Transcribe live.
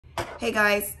Hey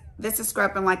guys, this is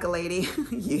Scrapping Like a Lady.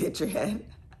 You hit your head.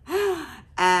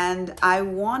 And I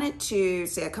wanted to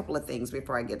say a couple of things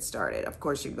before I get started. Of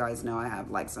course, you guys know I have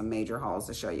like some major hauls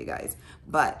to show you guys.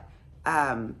 But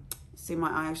see my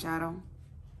eyeshadow?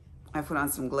 I put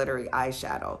on some glittery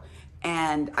eyeshadow.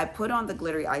 And I put on the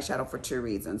glittery eyeshadow for two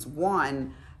reasons.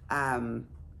 One,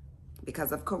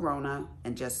 because of Corona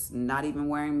and just not even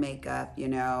wearing makeup, you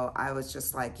know, I was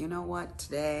just like, you know what,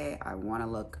 today I want to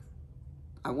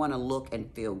look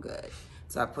and feel good.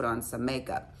 So I put on some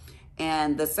makeup.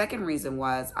 And the second reason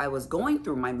was I was going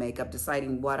through my makeup,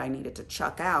 deciding what I needed to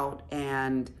chuck out.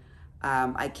 And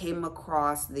I came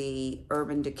across the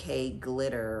Urban Decay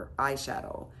glitter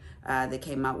eyeshadow. They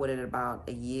came out with it about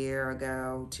a year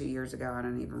ago, 2 years ago, I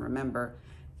don't even remember.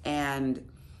 And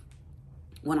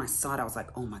when I saw it, I was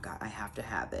like, oh my God, I have to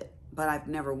have it. But I've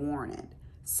never worn it.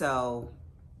 So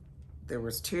there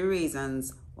was two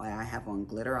reasons why I have on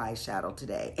glitter eyeshadow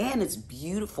today. And it's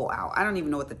beautiful out. I don't even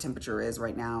know what the temperature is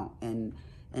right now in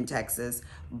Texas,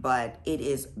 but it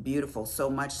is beautiful. So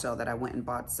much so that I went and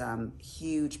bought some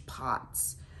huge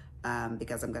pots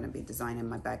because I'm gonna be designing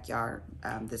my backyard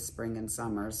this spring and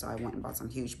summer. So I went and bought some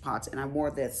huge pots and I wore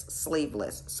this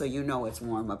sleeveless, so you know it's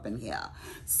warm up in here.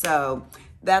 So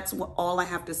that's all I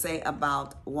have to say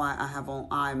about why I have on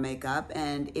eye makeup.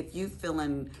 And if you're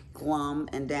feeling glum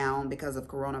and down because of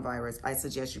coronavirus, I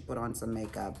suggest you put on some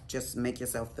makeup. Just make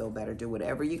yourself feel better. Do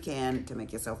whatever you can to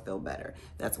make yourself feel better.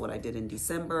 That's what I did in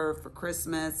December for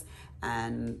Christmas,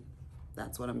 and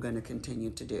that's what I'm going to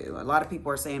continue to do. A lot of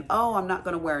people are saying, oh, I'm not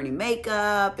going to wear any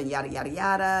makeup and yada, yada,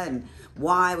 yada. And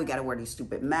why? We got to wear these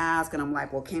stupid masks. And I'm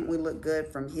like, well, can't we look good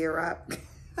from here up?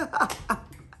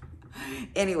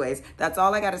 Anyways, that's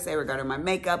all I got to say regarding my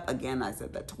makeup. Again, I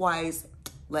said that twice.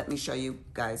 Let me show you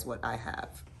guys what I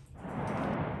have.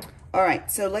 All right,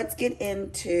 so let's get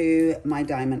into my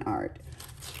diamond art.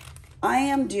 I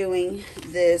am doing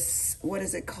this, what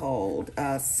is it called?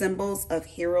 Symbols of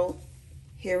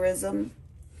Heroism.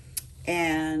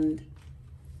 And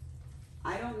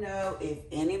I don't know if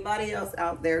anybody else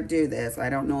out there do this. I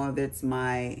don't know if it's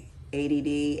my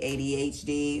ADD,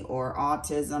 ADHD, or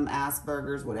autism,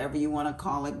 Asperger's, whatever you want to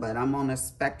call it, but I'm on a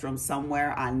spectrum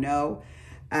somewhere, I know.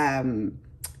 I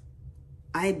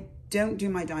don't do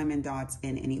my diamond dots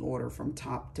in any order from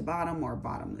top to bottom or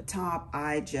bottom to top.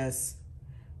 I just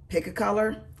pick a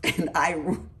color and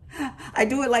I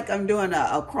do it like I'm doing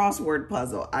a crossword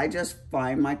puzzle. I just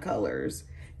find my colors,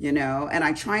 you know, and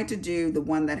I try to do the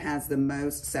one that has the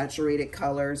most saturated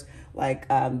colors, like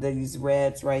these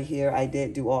reds right here. I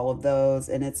did do all of those,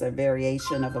 and it's a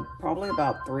variation of probably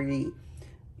about three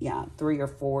or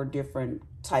four different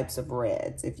types of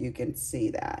reds, if you can see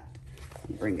that.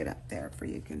 I'll bring it up there for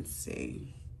you can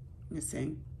see. You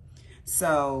see?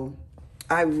 So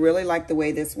I really like the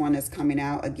way this one is coming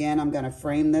out. Again, I'm going to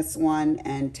frame this one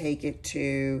and take it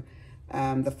to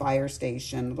the fire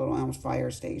station, Little Elms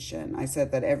fire station. I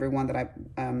said that every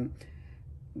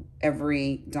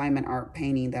diamond art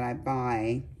painting that I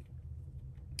buy,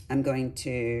 I'm going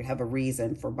to have a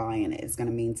reason for buying it. It's going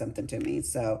to mean something to me.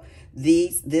 So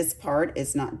this part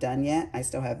is not done yet. I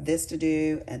still have this to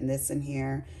do and this in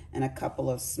here and a couple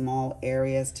of small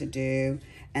areas to do.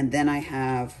 And then I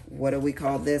have, what do we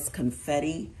call this?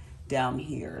 Confetti down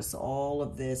here. So all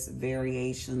of this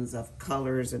variations of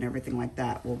colors and everything like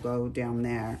that will go down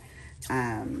there.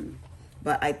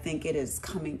 But I think it is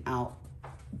coming out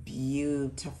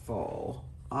beautiful.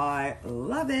 I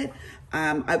love it.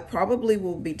 I probably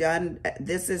will be done.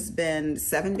 This has been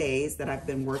 7 days that I've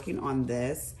been working on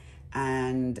this,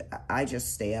 and I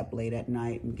just stay up late at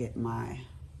night and get my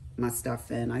stuff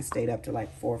in. I stayed up to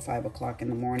like 4 or 5 o'clock in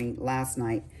the morning last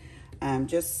night. I'm an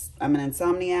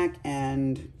insomniac,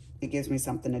 and it gives me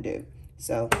something to do.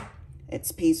 So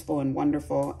it's peaceful and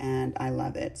wonderful, and I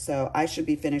love it. So I should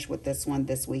be finished with this one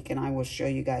this week, and I will show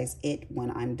you guys it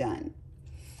when I'm done.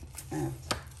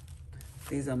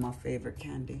 These are my favorite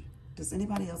candy. Does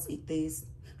anybody else eat these?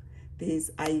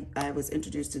 I was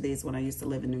introduced to these when I used to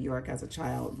live in New York as a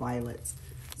child, violets.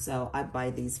 So I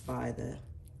buy these by the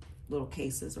little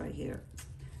cases right here.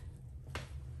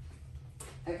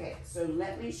 Okay, so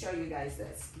let me show you guys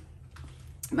this.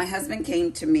 My husband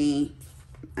came to me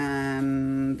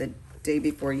the day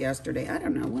before yesterday. I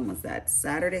don't know, when was that?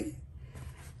 Saturday?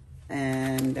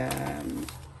 And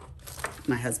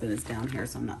my husband is down here,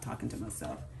 so I'm not talking to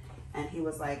myself. And he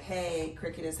was like, hey,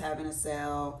 Cricut is having a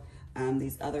sale.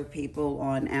 These other people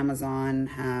on Amazon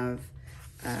have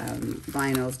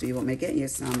vinyls. Do you want me to get you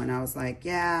some? And I was like,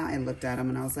 yeah. I looked at them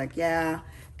and I was like, yeah.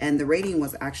 And the rating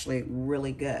was actually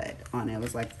really good on it. It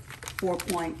was like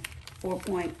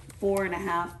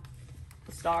 4.4.5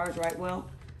 stars, right, Will?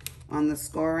 on the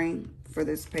scoring for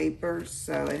this paper,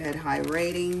 so it had high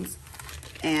ratings.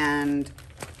 And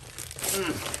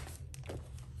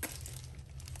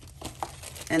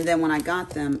then when I got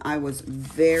them, I was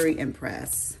very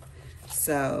impressed.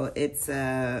 So it's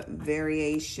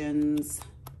variations,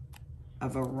 a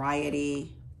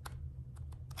variety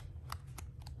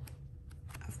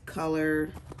of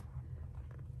color.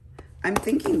 I'm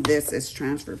thinking this is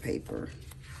transfer paper.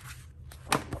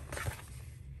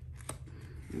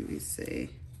 Let me see.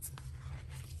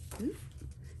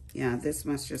 Yeah, this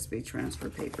must just be transfer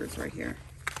papers right here.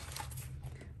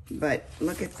 But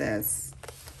look at this.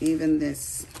 Even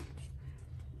this,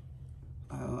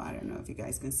 oh, I don't know if you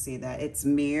guys can see that. It's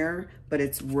mirror, but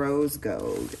it's rose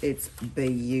gold. It's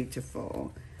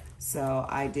beautiful. So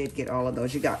I did get all of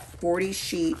those. You got 40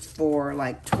 sheets for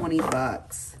like 20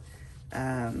 bucks.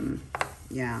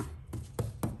 Yeah.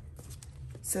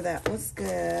 So that was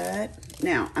good.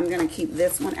 Now, I'm going to keep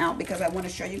this one out because I want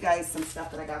to show you guys some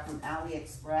stuff that I got from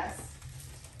Ailexpress.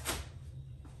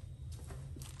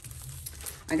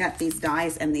 I got these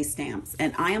dies and these stamps,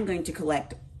 and I am going to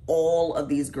collect all of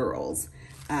these girls.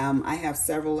 I have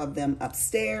several of them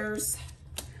upstairs.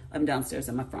 I'm downstairs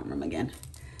in my front room again.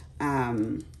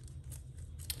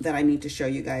 That I need to show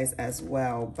you guys as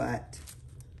well, but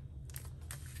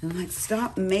I'm like,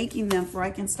 stop making them for I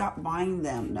can stop buying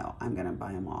them. No, I'm gonna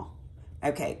buy them all.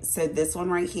 Okay, so this one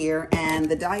right here, and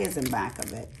the die is in back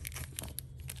of it.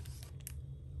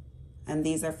 And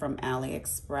these are from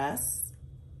Ailexpress.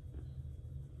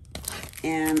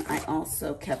 And I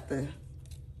also kept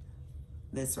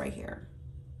this right here.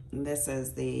 And this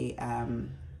is the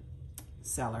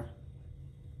seller.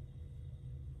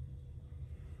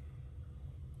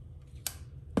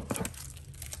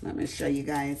 Let me show you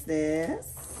guys this.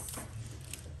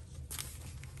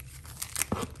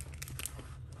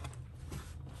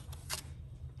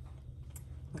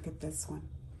 Look at this one.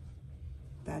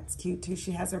 That's cute too.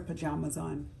 She has her pajamas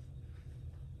on.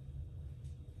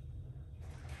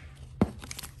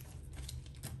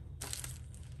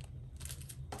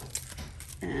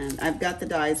 And I've got the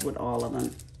dies with all of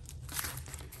them.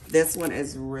 This one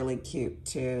is really cute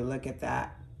too. Look at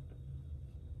that.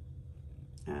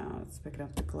 Oh, let's pick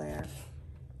up the glare.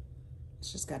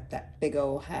 She's got that big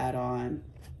old hat on.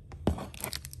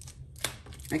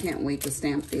 I can't wait to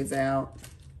stamp these out.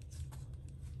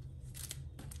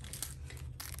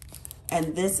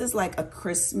 And this is like a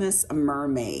Christmas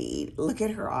mermaid. Look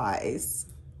at her eyes.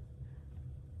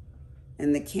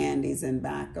 And the candies in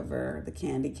back of her, the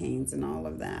candy canes and all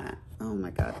of that. Oh my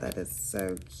God, that is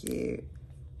so cute.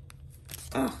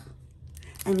 Oh,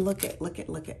 and look at.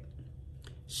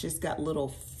 She's got little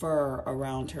fur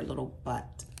around her little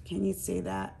butt. Can you see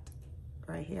that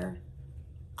right here?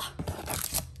 Oh.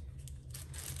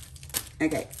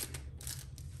 Okay.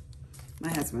 My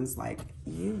husband's like,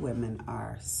 you women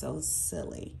are so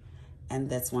silly. And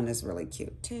this one is really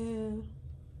cute too.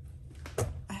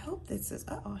 I hope this is,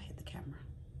 oh, I hit the camera.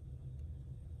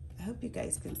 I hope you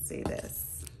guys can see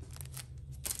this.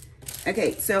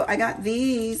 Okay, so I got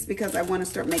these because I want to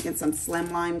start making some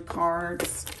slimline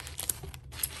cards.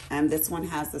 And this one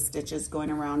has the stitches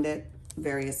going around it,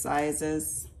 various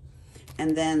sizes.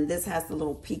 And then this has the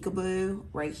little peekaboo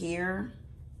right here.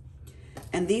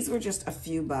 And these were just a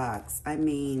few bucks. I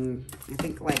mean, I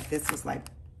think like this was like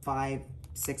 $5,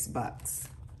 $6.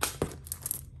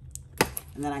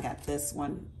 And then I got this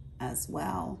one as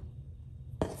well.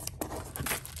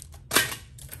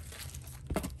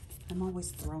 I'm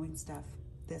always throwing stuff.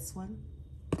 This one.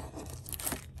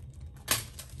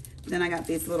 Then I got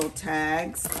these little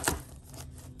tags.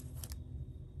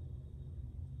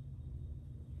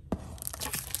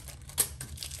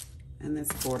 And this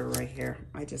border right here.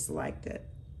 I just liked it.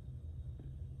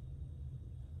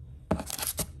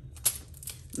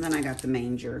 And then I got the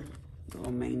manger,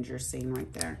 little manger scene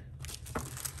right there.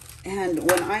 And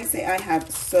when I say I have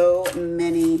so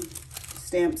many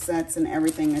stamp sets and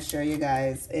everything to show you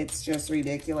guys, it's just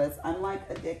ridiculous. I'm like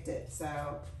addicted,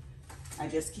 so I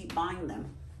just keep buying them.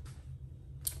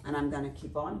 And I'm gonna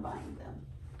keep on buying them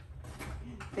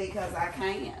because I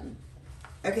can.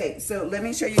 Okay, so let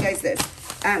me show you guys this.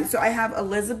 So I have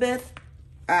Elizabeth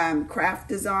Craft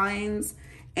Designs,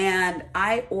 and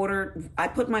I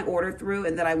put my order through,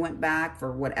 and then I went back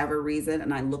for whatever reason,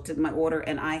 and I looked at my order,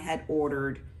 and I had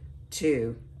ordered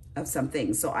 2 of some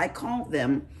things. So I called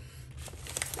them,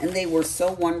 and they were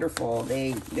so wonderful.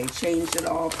 They changed it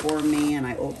all for me, and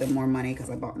I owed them more money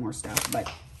because I bought more stuff,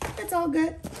 but it's all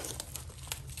good.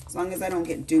 As long as I don't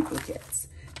get duplicates.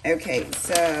 Okay,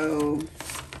 so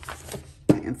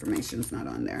my information's not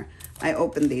on there. I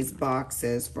opened these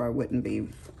boxes for I wouldn't be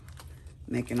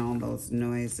making all those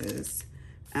noises.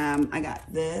 I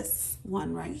got this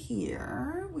one right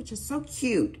here, which is so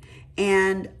cute.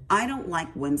 And I don't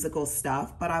like whimsical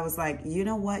stuff, but I was like, you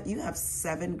know what? You have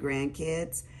 7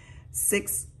 grandkids,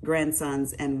 6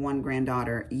 grandsons, and 1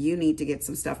 granddaughter. You need to get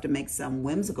some stuff to make some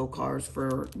whimsical cards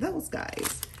for those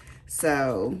guys.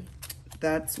 So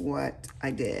that's what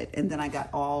I did. And then I got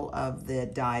all of the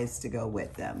dies to go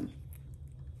with them.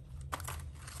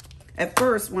 At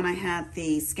first, when I had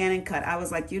the scan and cut, I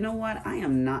was like, you know what? I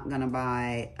am not going to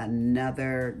buy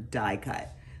another die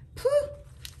cut. Phew.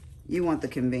 You want the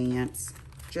convenience.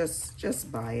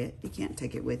 Just buy it. You can't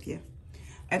take it with you.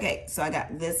 Okay, so I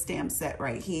got this stamp set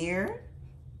right here.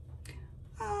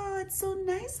 Oh, it's so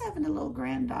nice having a little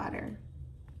granddaughter.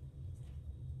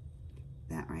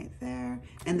 That right there.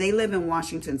 And they live in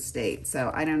Washington State,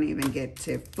 so I don't even get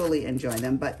to fully enjoy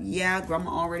them. But yeah,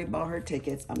 Grandma already bought her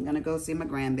tickets. I'm going to go see my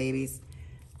grandbabies.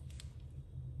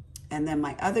 And then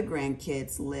my other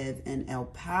grandkids live in El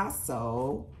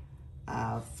Paso.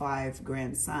 5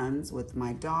 grandsons with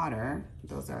my daughter.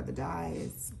 Those are the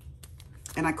dies.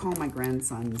 And I call my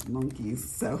grandsons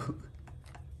monkeys, so.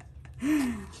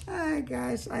 Oh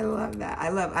gosh, I love that.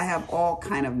 I have all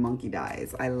kind of monkey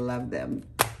dies. I love them.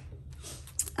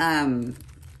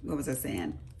 What was I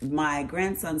saying? My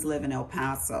grandsons live in El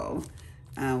Paso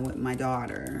with my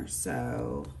daughter,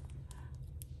 so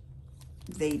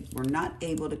they were not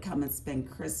able to come and spend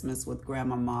Christmas with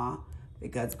Grandmama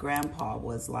because Grandpa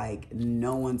was like,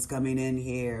 no one's coming in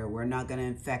here. We're not going to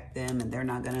infect them, and they're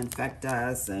not going to infect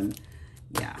us, and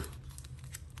yeah.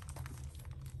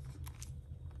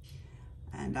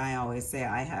 And I always say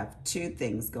I have 2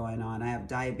 things going on. I have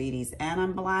diabetes and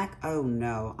I'm black. Oh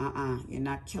no, you're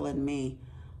not killing me.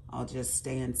 I'll just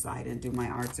stay inside and do my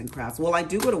arts and crafts. Well, I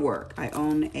do go to work. I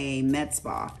own a med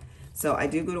spa. So I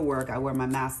do go to work. I wear my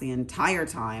mask the entire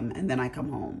time and then I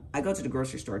come home. I go to the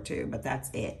grocery store too, but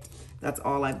that's it. That's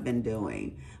all I've been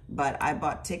doing. But I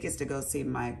bought tickets to go see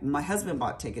my husband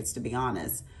bought tickets, to be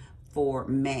honest, for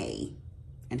May.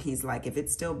 And he's like, if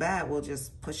it's still bad, we'll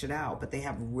just push it out. But they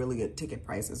have really good ticket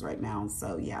prices right now.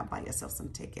 So yeah, buy yourself some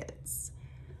tickets.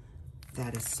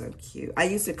 That is so cute. I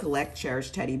used to collect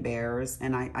cherished teddy bears,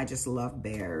 and I just love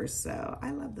bears. So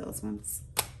I love those ones.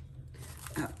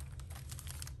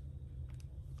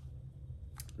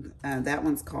 That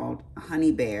one's called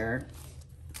Honey Bear.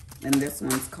 And this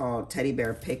one's called Teddy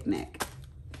Bear Picnic.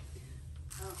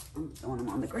 Oh, I'm throwing them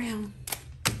on the ground.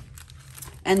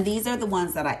 And these are the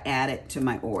ones that I added to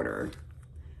my order.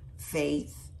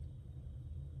 Faith.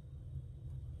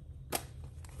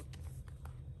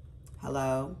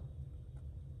 Hello.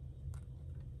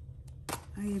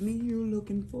 I am you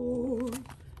looking for.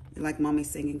 You like Mommy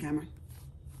singing, Cameron?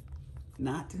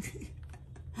 Not?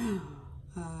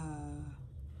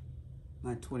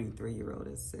 My 23-year-old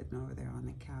is sitting over there on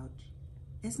the couch.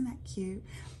 Isn't that cute?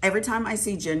 Every time I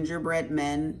see gingerbread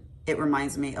men, it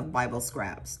reminds me of Bible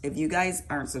Scraps. If you guys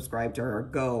aren't subscribed to her,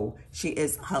 go. She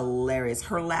is hilarious.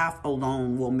 Her laugh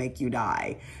alone will make you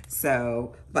die.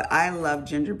 So, but I love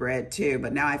gingerbread too,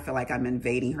 but now I feel like I'm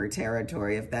invading her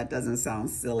territory, if that doesn't sound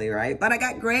silly, right? But I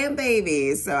got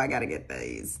grandbabies, so I gotta get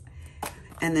these.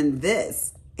 And then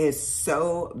this is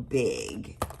so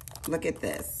big. Look at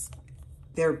this.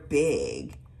 They're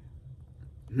big.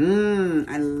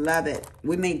 I love it.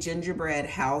 We made gingerbread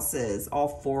houses, all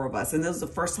 4 of us. And this was the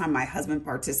first time my husband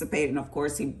participated. And of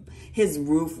course, his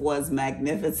roof was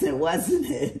magnificent, wasn't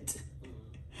it?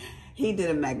 He did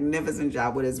a magnificent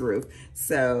job with his roof.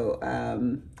 So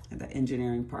the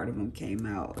engineering part of him came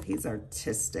out. He's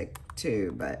artistic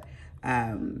too. But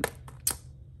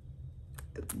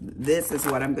this is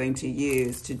what I'm going to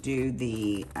use to do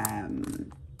the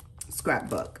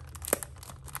scrapbook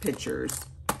pictures.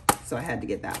 So I had to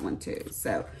get that one too.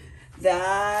 So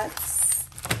that's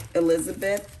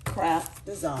Elizabeth Craft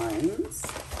Designs.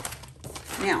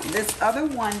 Now, this other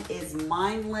one is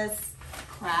Mindless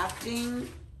Crafting.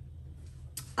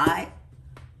 I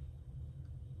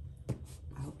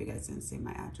hope you guys didn't see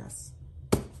my address.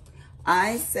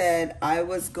 I said I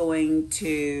was going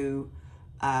to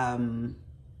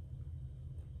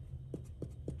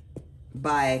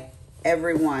buy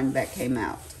every one that came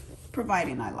out,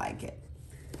 providing I like it.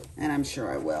 And I'm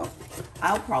sure I will.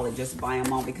 I'll probably just buy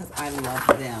them all because I love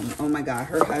them. Oh my God,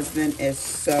 her husband is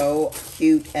so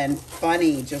cute and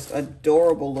funny. Just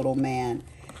adorable little man.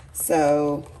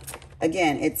 So,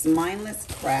 again, it's Mindless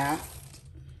Craft.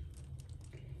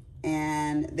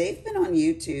 And they've been on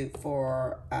YouTube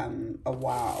for a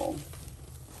while.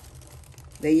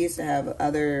 They used to have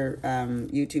other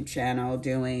YouTube channel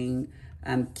doing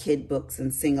kid books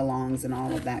and sing-alongs and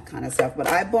all of that kind of stuff. But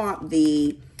I bought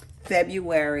the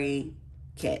February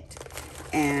kit.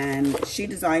 And she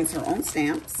designs her own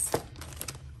stamps.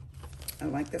 I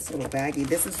like this little baggie.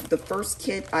 This is the first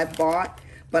kit I bought,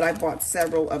 but I bought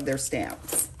several of their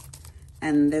stamps.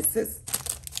 And this is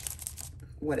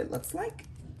what it looks like.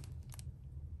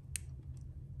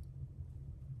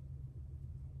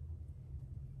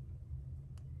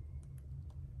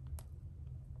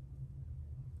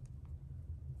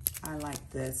 I like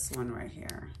this one right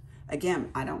here. Again,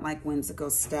 I don't like whimsical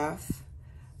stuff,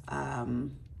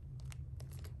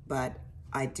 but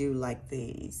I do like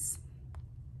these.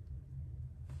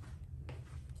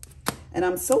 And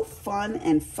I'm so fun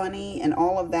and funny and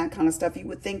all of that kind of stuff. You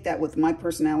would think that with my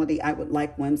personality, I would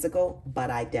like whimsical, but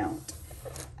I don't.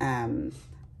 Then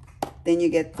you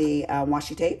get the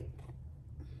washi tape.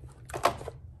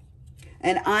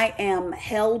 And I am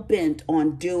hell-bent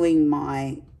on doing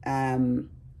my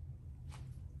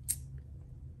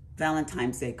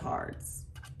Valentine's Day cards.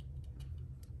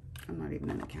 I'm not even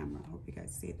in the camera. I hope you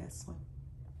guys see this one.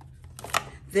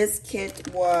 This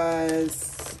kit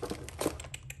was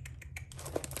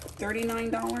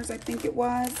 $39, I think it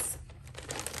was.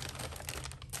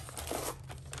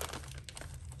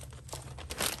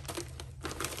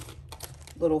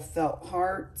 Little felt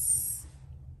hearts.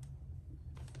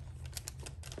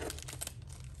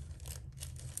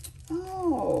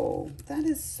 Oh, that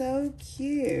is so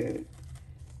cute.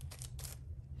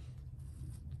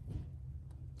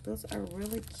 Those are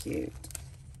really cute.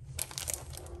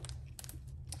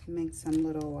 Make some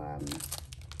little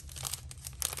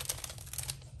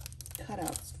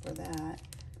cutouts for that.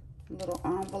 Little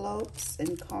envelopes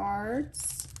and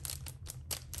cards.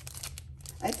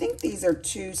 I think these are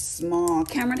too small.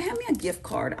 Cameron, hand me a gift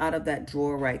card out of that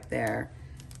drawer right there.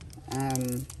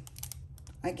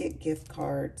 I get gift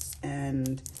cards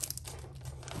and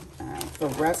for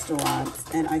restaurants,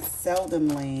 and I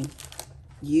seldomly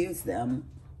use them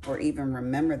or even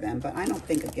remember them, but I don't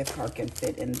think a gift card can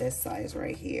fit in this size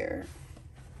right here.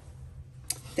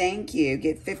 Thank you.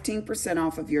 Get 15%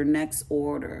 off of your next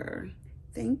order.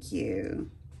 Thank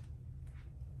you.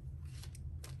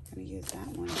 I'm gonna use that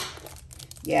one.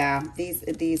 Yeah,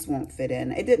 these won't fit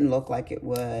in. It didn't look like it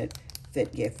would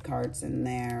fit gift cards in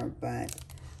there, but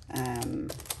I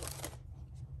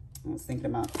was thinking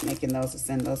about making those to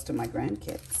send those to my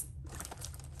grandkids.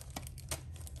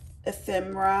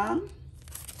 Ephemera.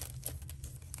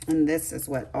 And this is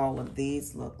what all of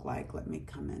these look like. Let me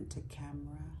come into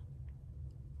camera.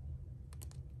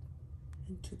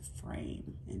 Into the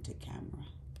frame, into camera.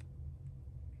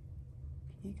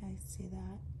 Can you guys see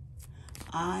that?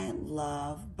 I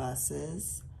love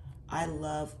buses. I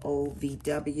love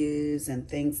OVWs and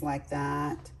things like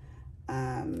that.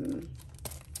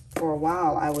 For a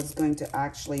while, I was going to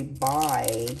actually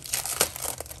buy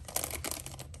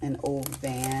an old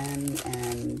van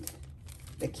and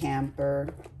the camper.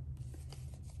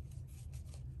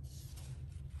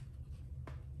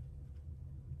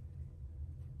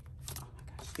 Oh my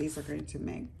gosh, these are going to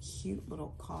make cute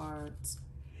little cards.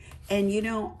 And you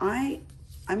know, I'm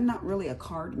not really a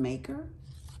card maker,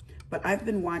 but I've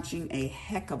been watching a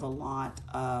heck of a lot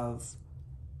of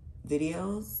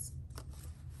videos.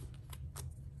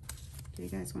 Do you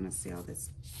guys want to see all this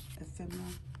ephemera?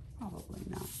 Probably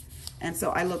not. And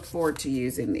so I look forward to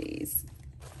using these.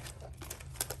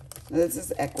 This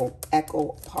is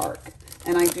Echo Park,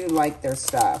 and I do like their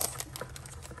stuff.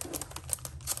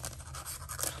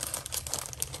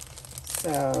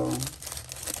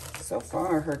 So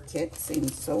far her kit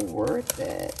seems so worth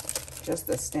it. Just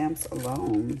the stamps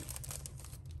alone.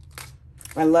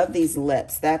 I love these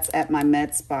lips. That's at my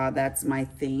med spa. That's my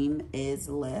theme, is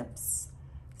lips.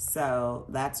 So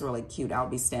that's really cute. I'll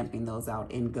be stamping those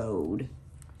out in gold.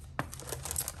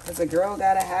 Because a girl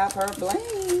gotta have her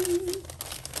bling.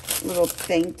 Little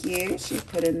thank you she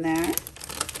put in there.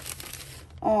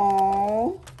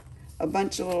 Oh, a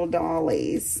bunch of little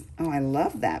dollies. Oh, I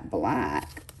love that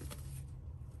black.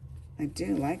 I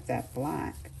do like that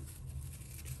black.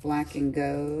 Black and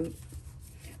gold.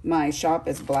 My shop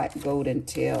is black, gold, and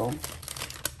teal.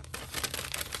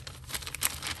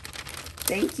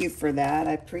 Thank you for that.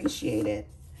 I appreciate it.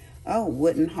 Oh,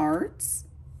 wooden hearts.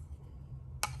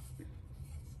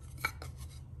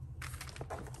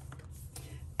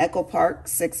 Echo Park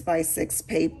 6x6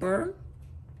 paper.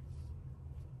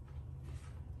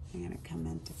 I'm going to come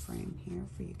into frame here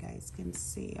for you guys can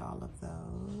see all of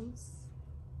those.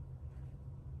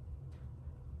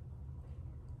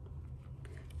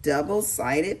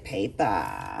 Double-sided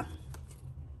paper.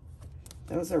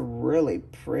 Those are really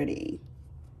pretty.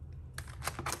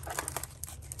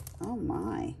 Oh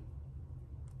my.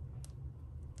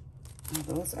 Oh,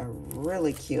 those are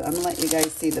really cute. I'm gonna let you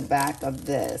guys see the back of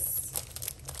this.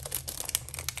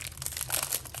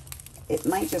 it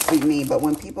might just be me, but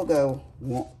when people go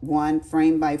one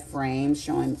frame by frame,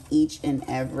 showing each and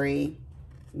every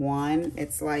one,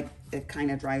 it's like, it kind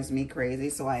of drives me crazy.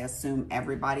 So I assume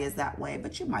everybody is that way,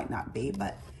 but you might not be,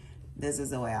 but this is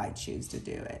the way I choose to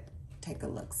do it. Take a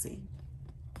look, see.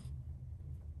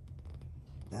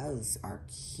 Those are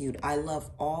cute. I love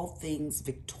all things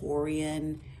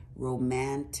Victorian,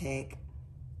 romantic.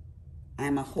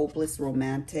 I'm a hopeless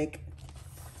romantic,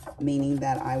 meaning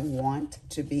that I want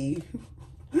to be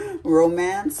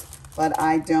romance, but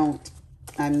I don't.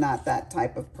 I'm not that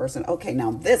type of person. Okay,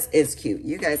 now this is cute.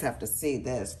 You guys have to see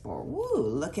this for, woo,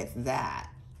 look at that.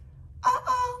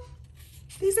 Uh-oh.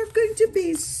 These are going to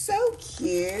be so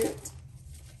cute.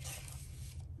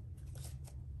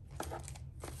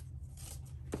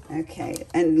 Okay,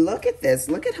 and look at this.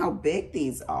 Look at how big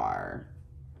these are.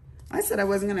 I said I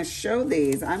wasn't going to show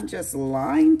these. I'm just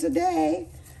lying today.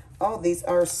 Oh, these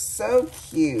are so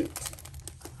cute.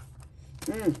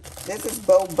 This is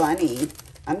Bo Bunny.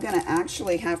 I'm going to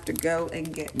actually have to go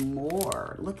and get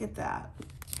more. Look at that.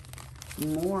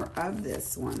 More of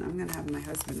this one. I'm going to have my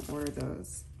husband order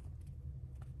those.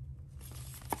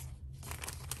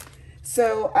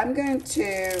 So I'm going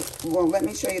to, well, let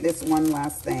me show you this one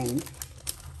last thing.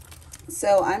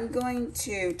 So I'm going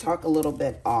to talk a little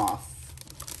bit off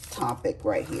topic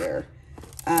right here.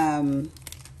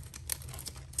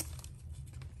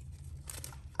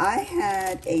 I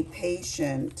had a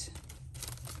patient,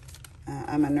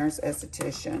 I'm a nurse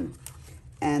esthetician,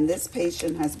 and this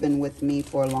patient has been with me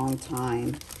for a long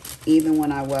time. Even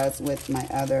when I was with my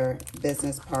other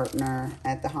business partner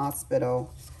at the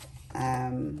hospital,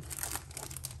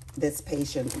 this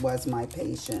patient was my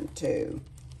patient too.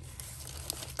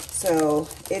 So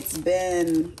it's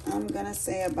been, I'm going to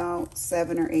say about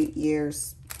 7 or 8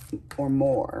 years or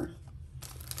more.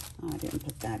 Oh, I didn't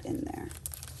put that in there.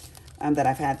 That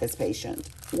I've had this patient.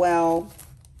 Well,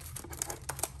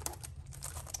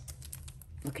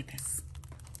 look at this.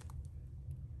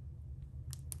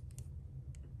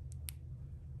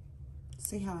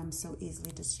 See how I'm so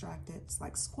easily distracted? It's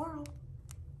like squirrel.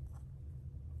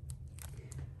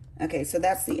 Okay, so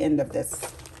that's the end of this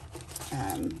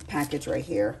package right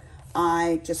here.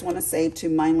 I just want to say to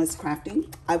Mindless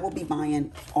Crafting, I will be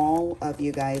buying all of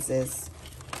you guys'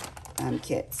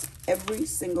 kits. Every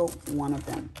single one of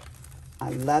them. I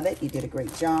love it. You did a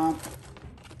great job.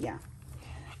 Yeah.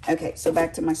 Okay, so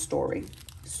back to my story.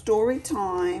 Story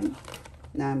time.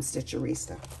 Now I'm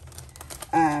Stitcherista.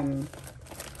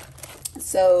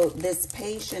 So this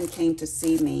patient came to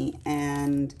see me,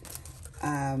 and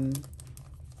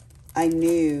I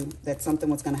knew that something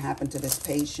was going to happen to this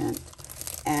patient,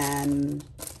 and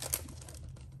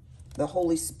the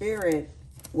Holy Spirit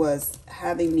was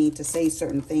having me to say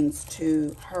certain things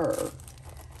to her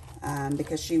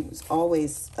because she was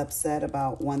always upset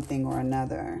about one thing or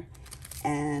another.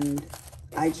 And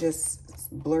I just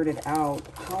blurted out,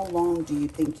 how long do you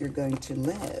think you're going to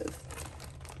live?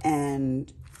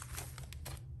 And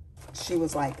she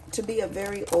was like, to be a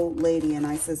very old lady. And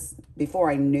I says, before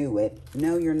I knew it,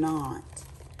 no, you're not.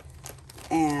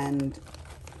 And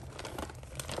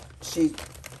she,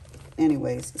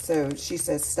 anyways, so she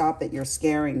says, stop it, you're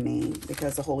scaring me,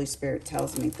 because the Holy Spirit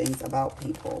tells me things about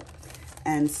people.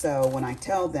 And so when I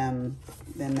tell them,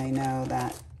 then they know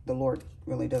that the Lord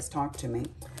really does talk to me.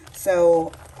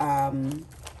 So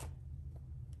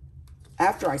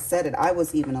after I said it, I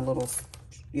was even a little,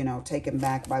 you know, taken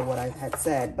back by what I had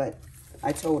said, but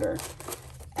I told her.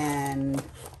 And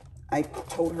I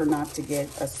told her not to get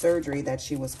a surgery that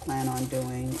she was planning on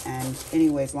doing. And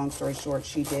anyways, long story short,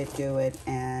 she did do it,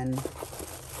 and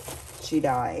she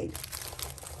died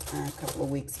a couple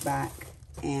of weeks back.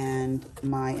 And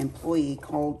my employee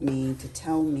called me to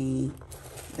tell me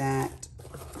that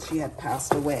she had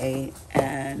passed away,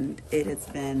 and it has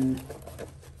been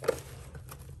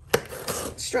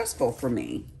stressful for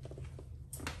me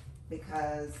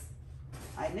because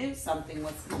I knew something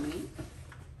was coming.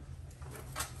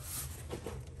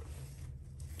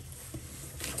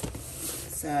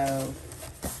 So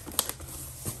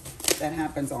that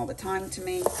happens all the time to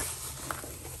me.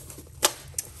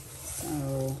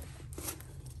 So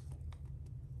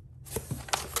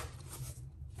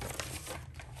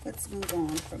let's move on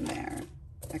from there.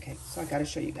 Okay, so I got to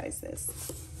show you guys this.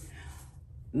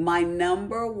 My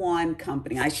 #1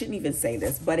 company, I shouldn't even say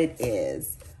this, but it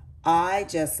is. I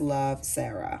just love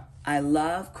Sarah. I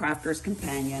love Crafter's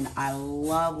Companion. I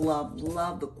love, love,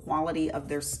 love the quality of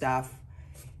their stuff.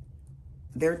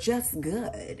 They're just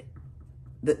good.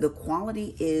 The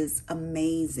quality is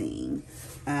amazing.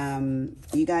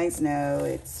 You guys know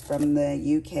it's from the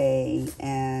UK,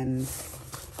 and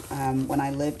When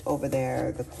I lived over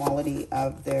there, the quality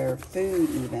of their food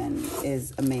even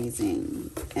is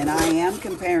amazing. And I am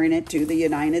comparing it to the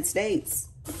United States.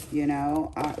 You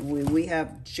know, we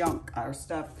have junk, our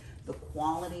stuff. The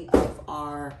quality of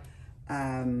our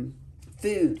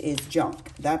food is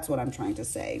junk. That's what I'm trying to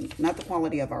say. Not the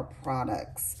quality of our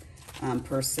products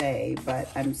per se, but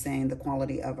I'm saying the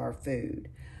quality of our food.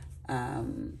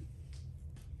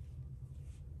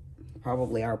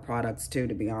 Probably our products too,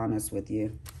 to be honest with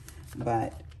you.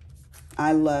 But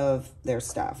I love their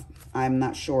stuff. I'm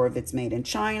not sure if it's made in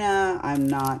China. I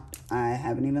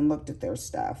haven't even looked at their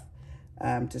stuff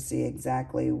to see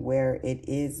exactly where it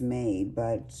is made,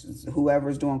 but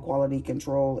whoever's doing quality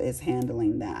control is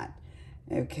handling that.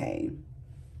 Okay.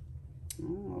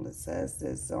 All it says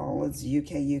is all it's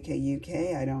UK, UK,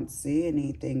 UK. I don't see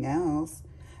anything else.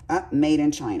 Made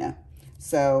in China.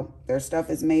 So their stuff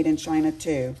is made in China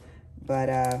too.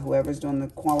 But whoever's doing the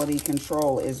quality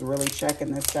control is really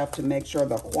checking this stuff to make sure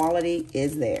the quality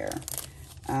is there.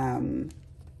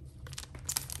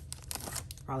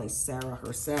 Probably Sarah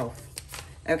herself.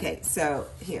 Okay, so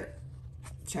here,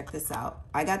 check this out.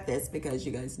 I got this because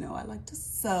you guys know I like to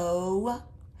sew.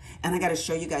 And I got to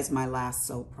show you guys my last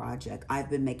sew project. I've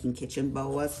been making kitchen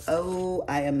boas. Oh,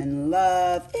 I am in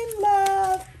love, in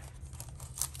love.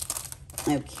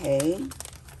 Okay,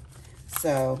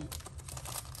 so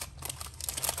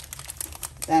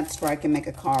that's where I can make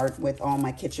a card with all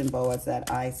my kitchen boas that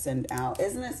I send out.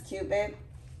 Isn't this cute, babe?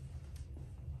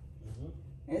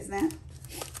 Mm-hmm. Isn't that?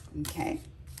 Okay.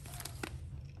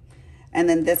 And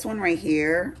then this one right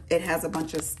here, it has a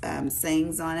bunch of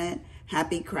sayings on it.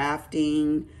 Happy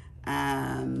crafting.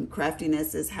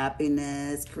 Craftiness is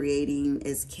happiness. Creating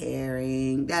is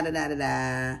caring. Da da da da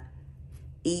da.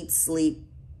 Eat, sleep,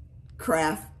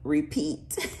 craft,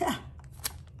 repeat.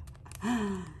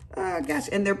 Oh gosh,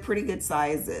 and they're pretty good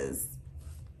sizes.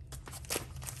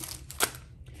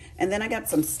 And then I got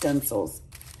some stencils.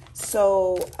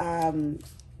 So,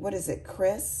 what is it?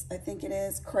 Chris, I think it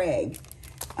is. Craig,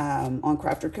 on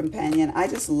Crafter Companion. I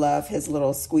just love his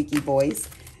little squeaky voice.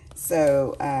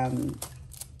 So,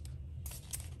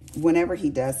 whenever he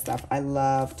does stuff, I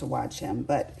love to watch him.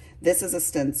 But this is a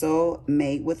stencil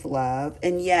made with love.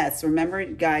 And yes, remember,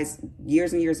 guys,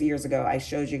 years and years and years ago, I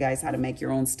showed you guys how to make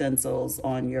your own stencils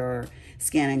on your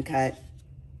Scan and Cut.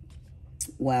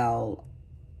 Well,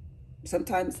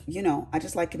 sometimes, you know, I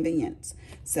just like convenience.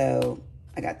 So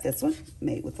I got this one,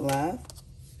 made with love.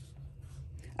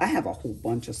 I have a whole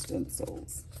bunch of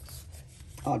stencils.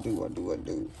 I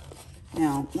do.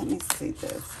 Now, let me see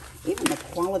this. Even the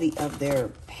quality of their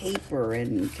paper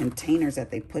and containers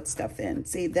that they put stuff in.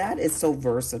 See, that is so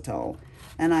versatile.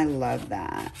 And I love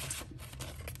that.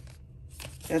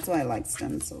 That's why I like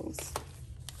stencils.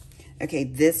 Okay,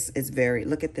 this is very,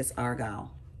 look at this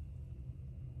argyle.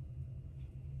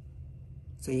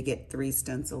 So you get 3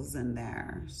 stencils in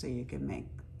there. So you can make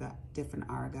the different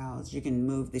argyles. You can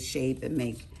move the shape and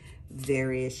make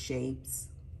various shapes.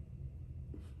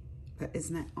 But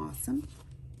isn't that awesome?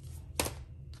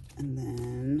 And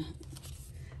then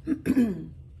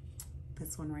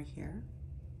this one right here.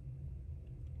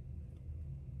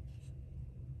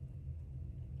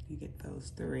 You get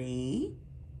those 3.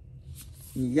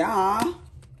 Yeah.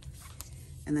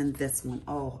 And then this one.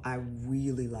 Oh, I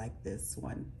really like this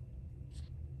one.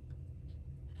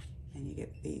 And you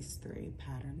get these 3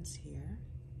 patterns here.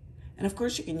 And of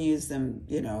course you can use them,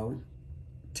 you know,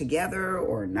 together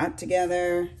or not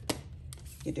together.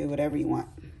 You do whatever you want.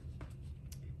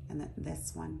 And then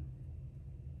this one.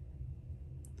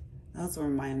 Those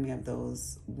remind me of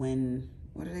those when,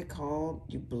 what are they called?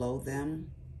 You blow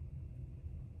them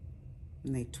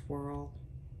and they twirl.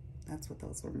 That's what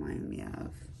those remind me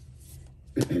of.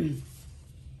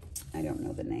 I don't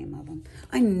know the name of them.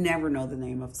 I never know the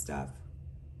name of stuff.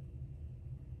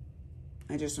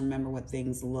 I just remember what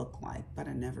things look like, but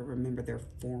I never remember their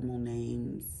formal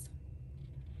names.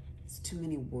 It's too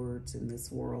many words in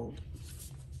this world.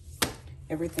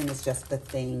 Everything is just the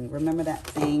thing. Remember that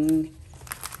thing?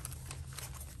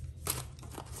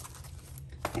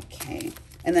 Okay.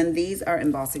 And then these are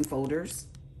embossing folders.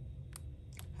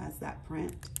 Has that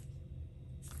print.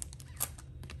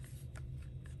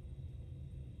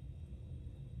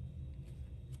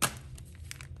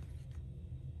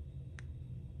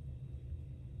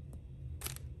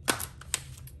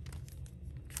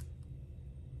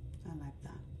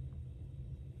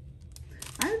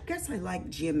 I like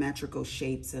geometrical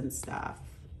shapes and stuff.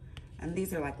 And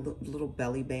these are like little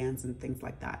belly bands and things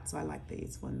like that. So I like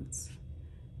these ones.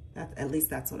 At least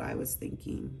that's what I was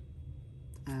thinking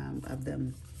of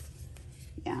them.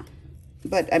 Yeah.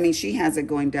 But I mean, she has it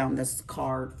going down this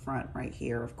card front right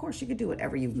here. Of course, you could do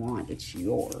whatever you want. It's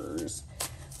yours.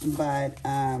 But,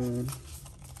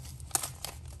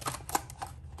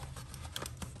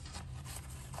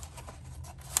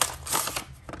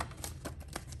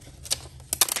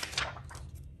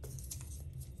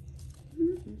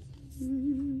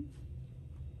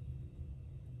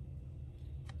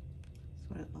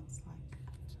 what it looks like.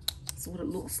 That's what it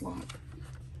looks like.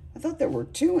 I thought there were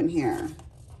two in here,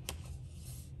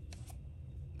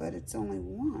 but it's only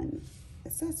one.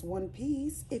 It says one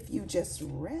piece. If you just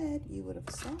read, you would have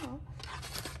saw.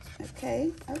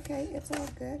 Okay, it's all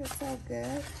good, it's all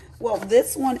good. Well,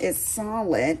 this one is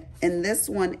solid, and this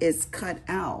one is cut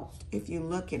out. If you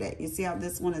look at it, you see how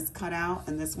this one is cut out,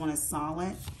 and this one is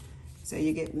solid? So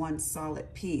you get one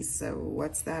solid piece. So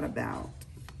what's that about?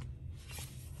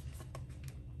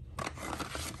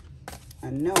 I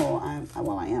know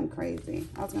well, I am crazy.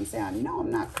 I was gonna say, I know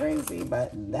I'm not crazy, but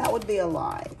that would be a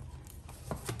lie.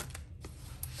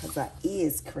 Because I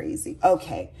is crazy.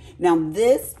 Okay, now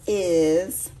this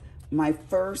is my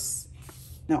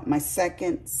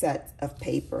second set of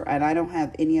paper. And I don't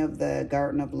have any of the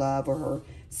Garden of Love or her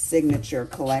signature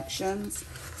collections.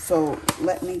 So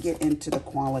let me get into the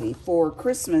quality. For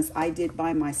Christmas, I did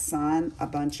buy my son a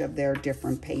bunch of their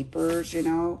different papers, you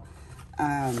know.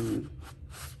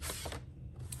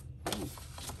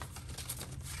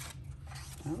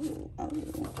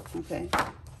 Okay.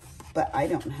 But I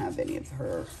don't have any of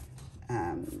her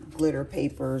glitter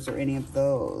papers or any of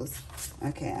those.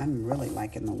 Okay, I'm really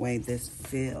liking the way this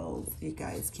feels. You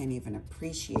guys can't even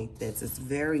appreciate this. It's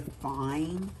very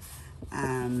fine.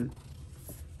 And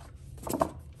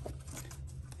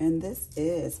this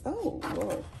is, oh,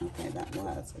 Lord. Okay, that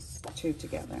was. It's two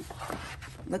together.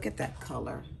 Look at that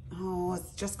color. Oh,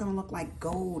 it's just going to look like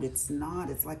gold. It's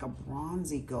not. It's like a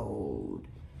bronzy gold.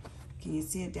 Can you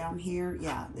see it down here?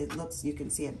 Yeah, it looks, you can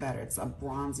see it better. It's a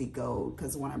bronzy gold,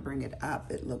 because when I bring it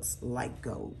up, it looks like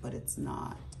gold, but it's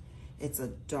not. It's a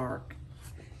dark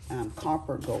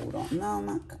copper gold on. No,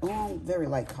 not, oh, very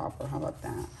light copper. How about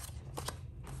that?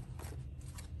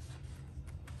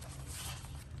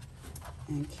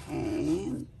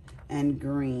 Okay, and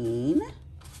green.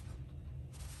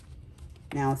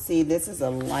 Now, see, this is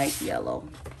a light yellow.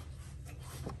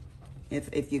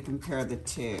 If you compare the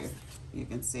two, you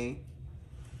can see.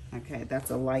 Okay,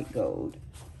 that's a light gold.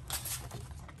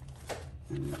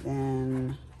 And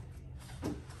then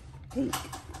pink.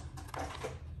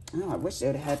 Oh, I wish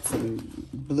it had some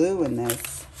blue in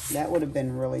this. That would have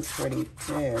been really pretty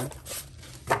too.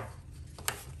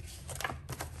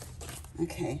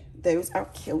 Okay, those are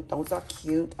cute. Those are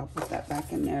cute. I'll put that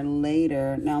back in there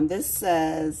later. Now this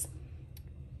says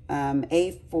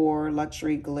A4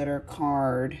 luxury glitter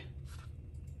card.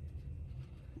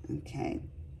 Okay.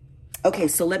 Okay,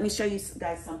 so let me show you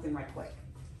guys something right quick.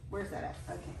 Where's that at?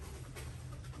 Okay.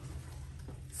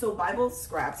 So Bible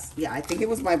Scraps, yeah, I think it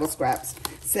was Bible Scraps,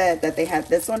 said that they had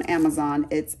this on Amazon.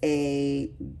 It's a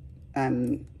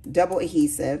double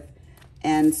adhesive.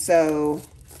 And so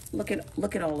look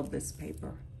at all of this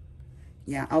paper.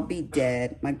 Yeah, I'll be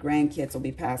dead. My grandkids will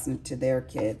be passing it to their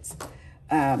kids.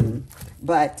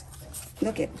 But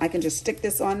look at, I can just stick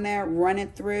this on there, run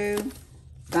it through.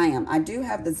 Bam. I do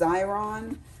have the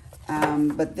Xyron,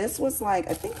 but this was like,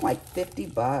 I think like 50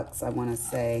 bucks, I want to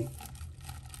say.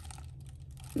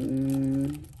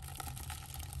 Maybe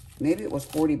it was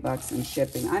 40 bucks in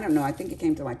shipping. I don't know. I think it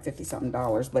came to like 50-something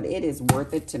dollars, but it is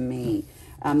worth it to me.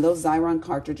 Those Xyron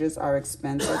cartridges are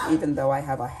expensive, even though I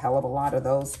have a hell of a lot of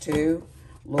those too.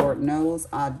 Lord knows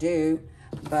I do.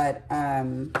 But,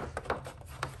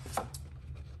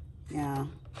 yeah.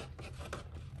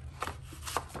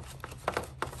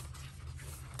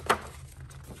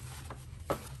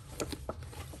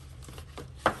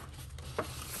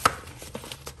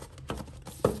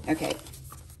 Okay.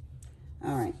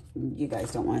 All right. You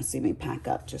guys don't want to see me pack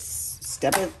up. Just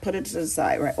step it, put it to the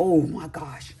side, right? Oh my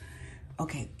gosh.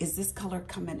 Okay. Is this color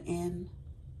coming in?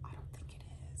 I don't think it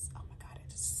is. Oh my God.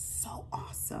 It is so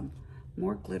awesome.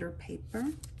 More glitter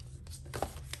paper.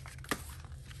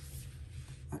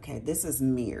 Okay. This is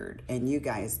mirrored, and you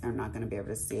guys are not going to be able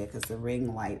to see it because the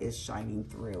ring light is shining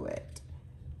through it.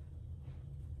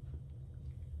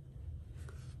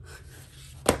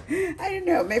 I don't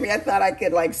know. Maybe I thought I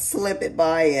could like slip it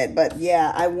by it. But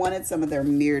yeah, I wanted some of their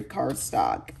mirrored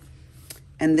cardstock.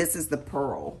 And this is the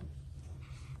pearl.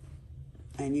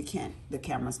 And you can't, the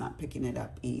camera's not picking it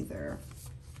up either.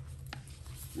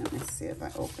 Let me see if I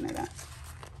open it up.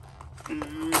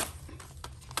 You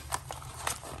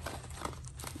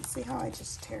see how I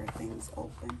just tear things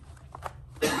open?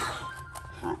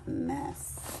 Hot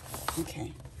mess.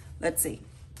 Okay, let's see.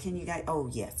 Can you guys, oh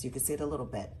yes, you can see it a little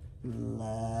bit.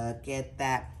 Look at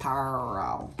that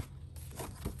pearl.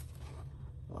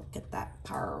 Look at that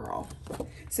pearl.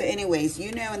 So anyways,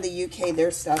 you know in the UK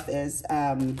their stuff is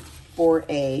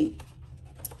 4A,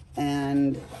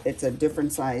 and it's a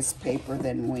different size paper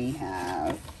than we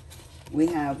have. We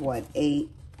have what, 8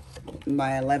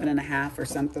 by 11.5 or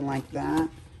something like that.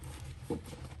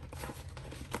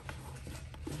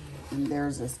 And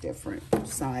theirs is different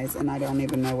size, and I don't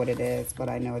even know what it is, but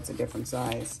I know it's a different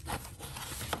size.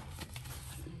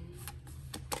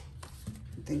 I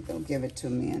think they'll give it to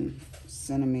me in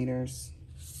centimeters.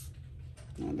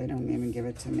 No, they don't even give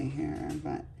it to me here,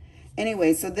 but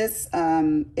anyway, so this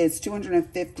is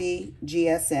 250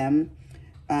 GSM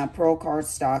pearl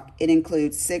cardstock. It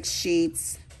includes 6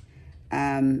 sheets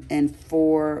and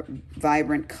 4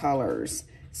 vibrant colors.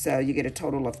 So you get a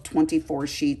total of 24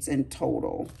 sheets in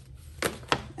total.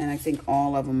 And I think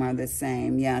all of them are the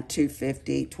same. Yeah,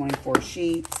 250, 24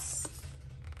 sheets.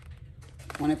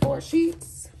 24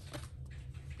 sheets.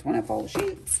 24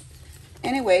 sheets.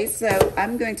 Anyway, so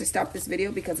I'm going to stop this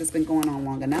video because it's been going on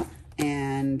long enough.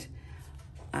 And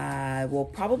I will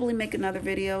probably make another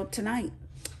video tonight.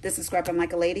 This is Scrapping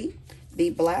Like a Lady. Be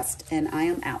blessed, and I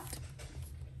am out.